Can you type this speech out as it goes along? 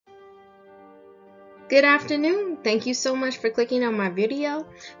Good afternoon. Thank you so much for clicking on my video.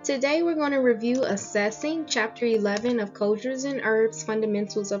 Today we're going to review Assessing Chapter 11 of Kozier and Erb's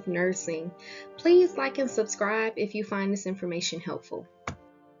Fundamentals of Nursing. Please like and subscribe if you find this information helpful.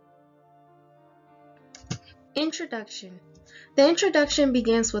 Introduction. The introduction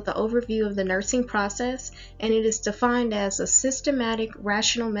begins with an overview of the nursing process, and it is defined as a systematic,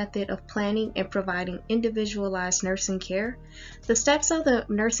 rational method of planning and providing individualized nursing care. The steps of the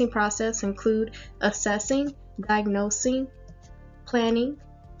nursing process include assessing, diagnosing, planning,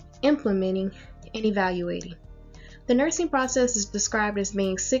 implementing, and evaluating. The nursing process is described as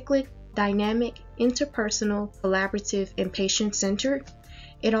being cyclic, dynamic, interpersonal, collaborative, and patient-centered.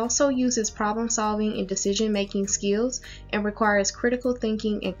 It also uses problem-solving and decision-making skills and requires critical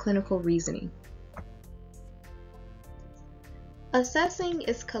thinking and clinical reasoning. Assessing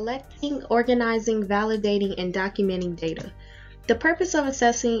is collecting, organizing, validating, and documenting data. The purpose of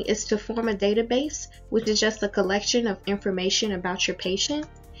assessing is to form a database, which is just a collection of information about your patient.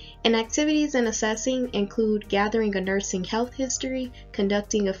 And activities in assessing include gathering a nursing health history,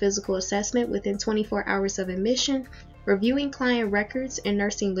 conducting a physical assessment within 24 hours of admission, reviewing client records and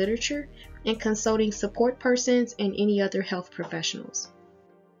nursing literature, and consulting support persons and any other health professionals.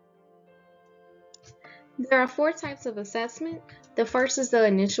 There are 4 types of assessment. The first is the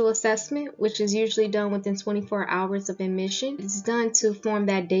initial assessment, which is usually done within 24 hours of admission. It's done to form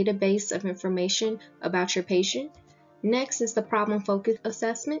that database of information about your patient. Next is the problem-focused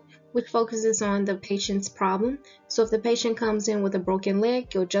assessment, which focuses on the patient's problem. So if the patient comes in with a broken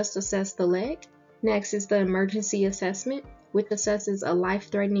leg, you'll just assess the leg. Next is the emergency assessment, which assesses a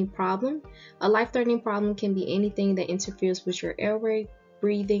life-threatening problem. A life-threatening problem can be anything that interferes with your airway,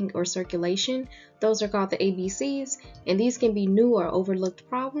 breathing, or circulation. Those are called the ABCs, and these can be new or overlooked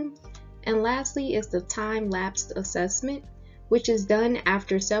problems. And lastly is the time-lapsed assessment, which is done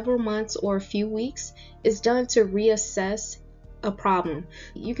after several months or a few weeks. It's done to reassess a problem.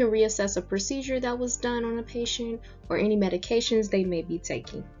 You can reassess a procedure that was done on a patient or any medications they may be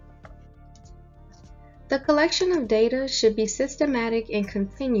taking. The collection of data should be systematic and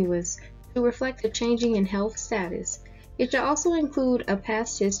continuous to reflect the changing in health status. It should also include a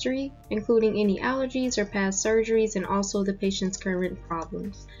past history, including any allergies or past surgeries, and also the patient's current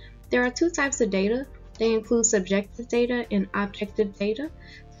problems. There are 2 types of data. They include subjective data and objective data.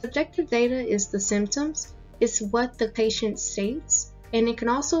 Subjective data is the symptoms. It's what the patient states, and it can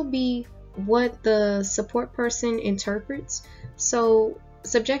also be what the support person interprets. So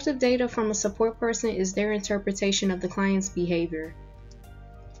subjective data from a support person is their interpretation of the client's behavior.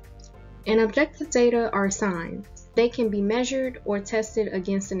 And objective data are signs. They can be measured or tested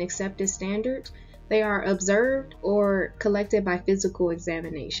against an accepted standard. They are observed or collected by physical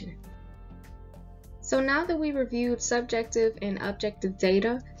examination. So now that we reviewed subjective and objective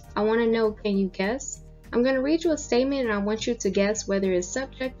data, I want to know, can you guess? I'm going to read you a statement and I want you to guess whether it's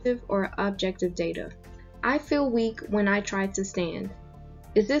subjective or objective data. I feel weak when I try to stand.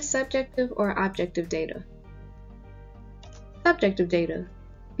 Is this subjective or objective data? Subjective data,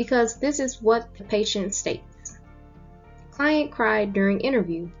 because this is what the patient states. Client cried during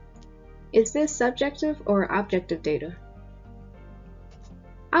interview. Is this subjective or objective data?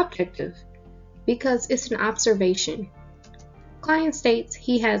 Objective, because it's an observation. Client states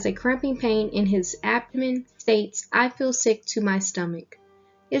he has a cramping pain in his abdomen, states I feel sick to my stomach.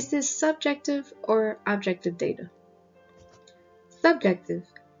 Is this subjective or objective data? Subjective,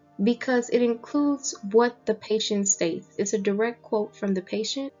 because it includes what the patient states. It's a direct quote from the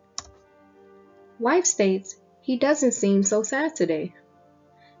patient. Wife states, he doesn't seem so sad today.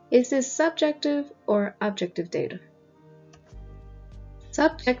 Is this subjective or objective data?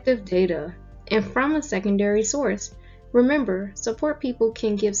 Subjective data, and from a secondary source. Remember, support people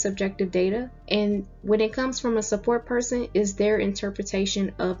can give subjective data, and when it comes from a support person, is their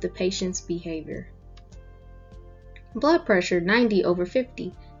interpretation of the patient's behavior. Blood pressure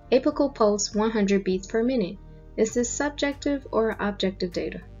 90/50, apical pulse 100 beats per minute. Is this subjective or objective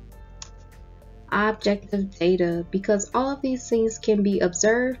data? Objective data, because all of these things can be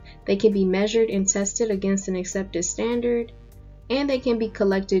observed, they can be measured and tested against an accepted standard, and they can be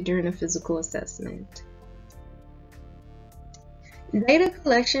collected during a physical assessment. Data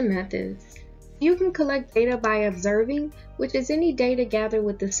collection methods. You can collect data by observing, which is any data gathered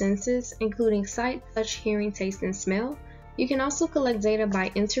with the senses, including sight, touch, hearing, taste, and smell. You can also collect data by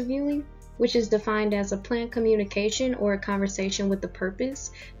interviewing, which is defined as a planned communication or a conversation with a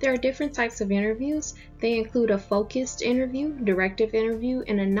purpose. There are different types of interviews. They include a focused interview, directive interview,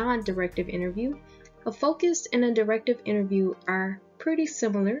 and a non-directive interview. A focused and a directive interview are pretty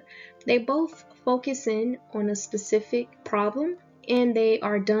similar. They both focus in on a specific problem and they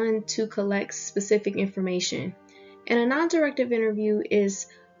are done to collect specific information. And a non-directive interview is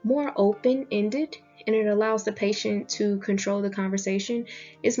more open-ended, and it allows the patient to control the conversation.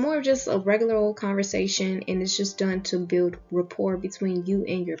 It's more of just a regular old conversation, and it's just done to build rapport between you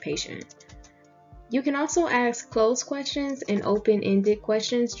and your patient. You can also ask closed questions and open-ended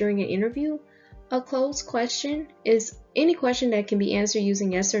questions during an interview. A closed question is any question that can be answered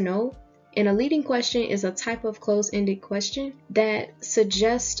using yes or no, and a leading question is a type of closed-ended question that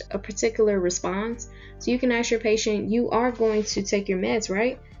suggests a particular response. So you can ask your patient, you are going to take your meds,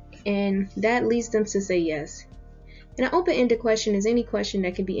 right? And that leads them to say yes. And an open-ended question is any question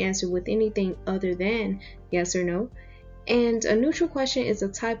that can be answered with anything other than yes or no. And a neutral question is a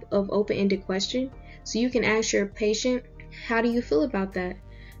type of open-ended question. So you can ask your patient, how do you feel about that?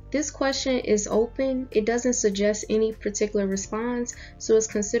 This question is open. It doesn't suggest any particular response, so it's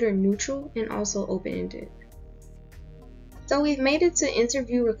considered neutral and also open-ended. So we've made it to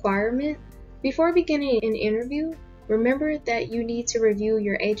interview requirement. Before beginning an interview, remember that you need to review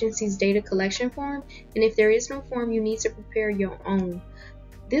your agency's data collection form, and if there is no form, you need to prepare your own.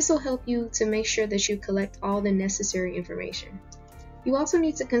 This will help you to make sure that you collect all the necessary information. You also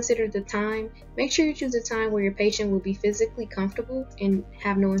need to consider the time. Make sure you choose a time where your patient will be physically comfortable and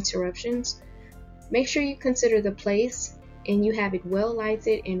have no interruptions. Make sure you consider the place and you have it well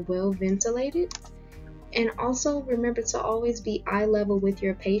lighted and well ventilated. And also remember to always be eye level with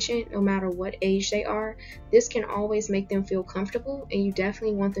your patient no matter what age they are. This can always make them feel comfortable, and you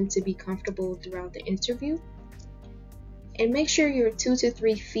definitely want them to be comfortable throughout the interview. And make sure you're 2 to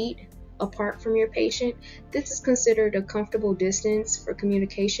 3 feet apart from your patient. This is considered a comfortable distance for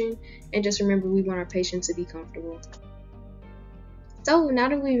communication, and just remember we want our patient to be comfortable. So now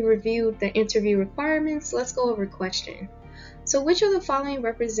that we've reviewed the interview requirements, let's go over question. So which of the following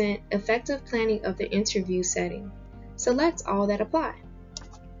represent effective planning of the interview setting? Select all that apply.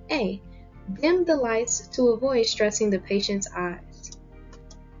 A. Dim the lights to avoid stressing the patient's eyes.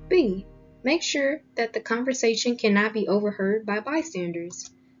 B. Make sure that the conversation cannot be overheard by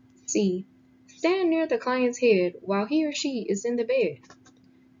bystanders. C. Stand near the client's head while he or she is in the bed.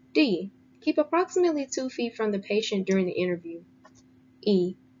 D. Keep approximately 2 feet from the patient during the interview.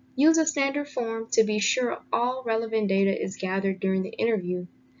 E. Use a standard form to be sure all relevant data is gathered during the interview.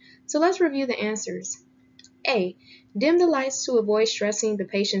 So let's review the answers. A. Dim the lights to avoid stressing the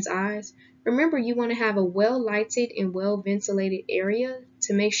patient's eyes. Remember, you want to have a well-lighted and well-ventilated area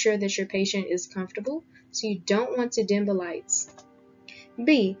to make sure that your patient is comfortable, so you don't want to dim the lights.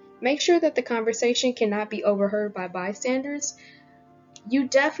 B. Make sure that the conversation cannot be overheard by bystanders. You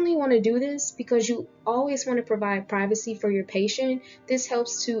definitely want to do this because you always want to provide privacy for your patient. This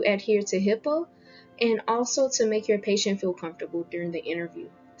helps to adhere to HIPAA and also to make your patient feel comfortable during the interview.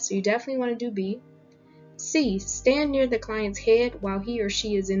 So you definitely want to do B. C. Stand near the client's head while he or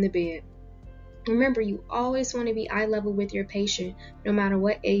she is in the bed. Remember, you always want to be eye level with your patient no matter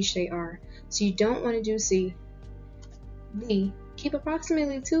what age they are. So you don't want to do C. D. Keep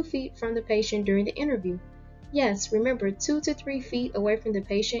approximately 2 feet from the patient during the interview. Yes, remember 2 to 3 feet away from the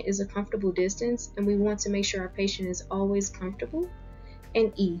patient is a comfortable distance, and we want to make sure our patient is always comfortable.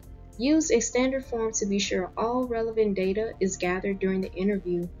 And E. Use a standard form to be sure all relevant data is gathered during the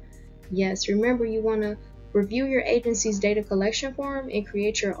interview. Yes, remember you want to review your agency's data collection form and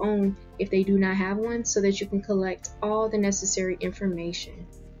create your own if they do not have one, so that you can collect all the necessary information.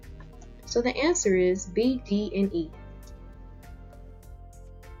 So the answer is B, D, and E.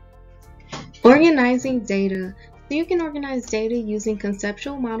 Organizing data. So you can organize data using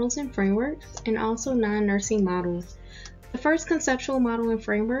conceptual models and frameworks, and also non-nursing models. The first conceptual model and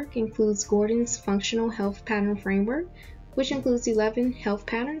framework includes Gordon's Functional Health Pattern Framework, which includes 11 health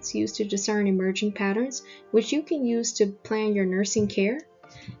patterns used to discern emerging patterns, which you can use to plan your nursing care.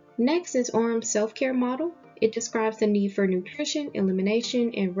 Next is Orm's Self-Care Model. It describes the need for nutrition,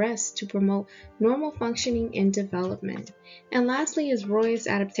 elimination, and rest to promote normal functioning and development. And lastly is Roy's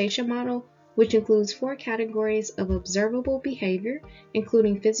Adaptation Model, which includes 4 categories of observable behavior,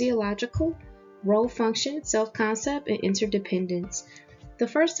 including physiological, role function, self-concept, and interdependence. The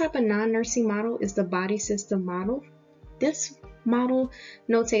first type of non-nursing model is the body system model. This model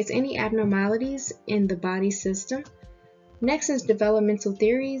notates any abnormalities in the body system. Next is developmental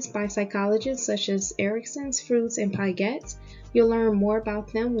theories by psychologists such as Erikson's, Fruits, and Piaget. You'll learn more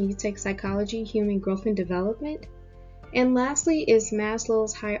about them when you take Psychology, Human Growth and Development. And lastly is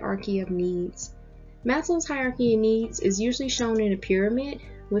Maslow's Hierarchy of Needs. Maslow's Hierarchy of Needs is usually shown in a pyramid,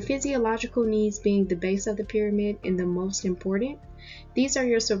 with physiological needs being the base of the pyramid and the most important. These are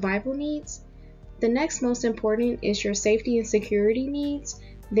your survival needs. The next most important is your safety and security needs.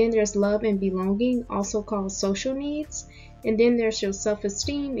 Then there's love and belonging, also called social needs. And then there's your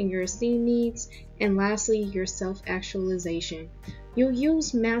self-esteem and your esteem needs. And lastly, your self-actualization. You'll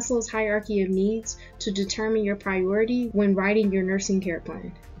use Maslow's hierarchy of needs to determine your priority when writing your nursing care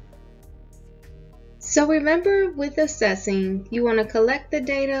plan. So remember, with assessing, you want to collect the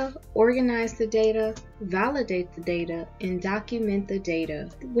data, organize the data, validate the data, and document the data.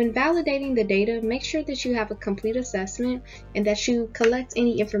 When validating the data, make sure that you have a complete assessment and that you collect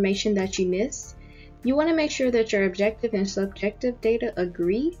any information that you missed. You want to make sure that your objective and subjective data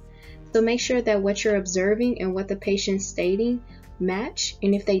agree. So make sure that what you're observing and what the patient's stating match,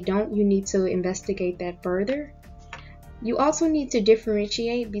 and if they don't, you need to investigate that further. You also need to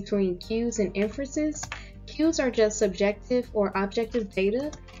differentiate between cues and inferences. Cues are just subjective or objective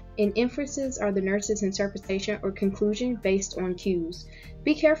data, and inferences are the nurse's interpretation or conclusion based on cues.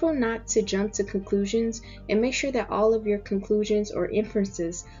 Be careful not to jump to conclusions, and make sure that all of your conclusions or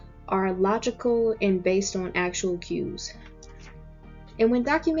inferences are logical and based on actual cues. And when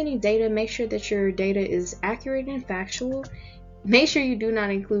documenting data, make sure that your data is accurate and factual. Make sure you do not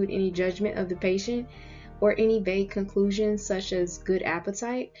include any judgment of the patient or any vague conclusions such as good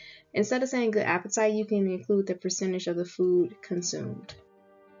appetite. Instead of saying good appetite, you can include the percentage of the food consumed.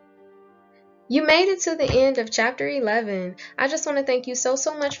 You made it to the end of chapter 11. I just want to thank you so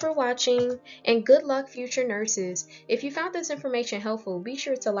much for watching, and good luck, future nurses. If you found this information helpful, be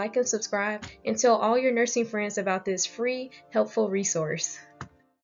sure to like and subscribe and tell all your nursing friends about this free, helpful resource.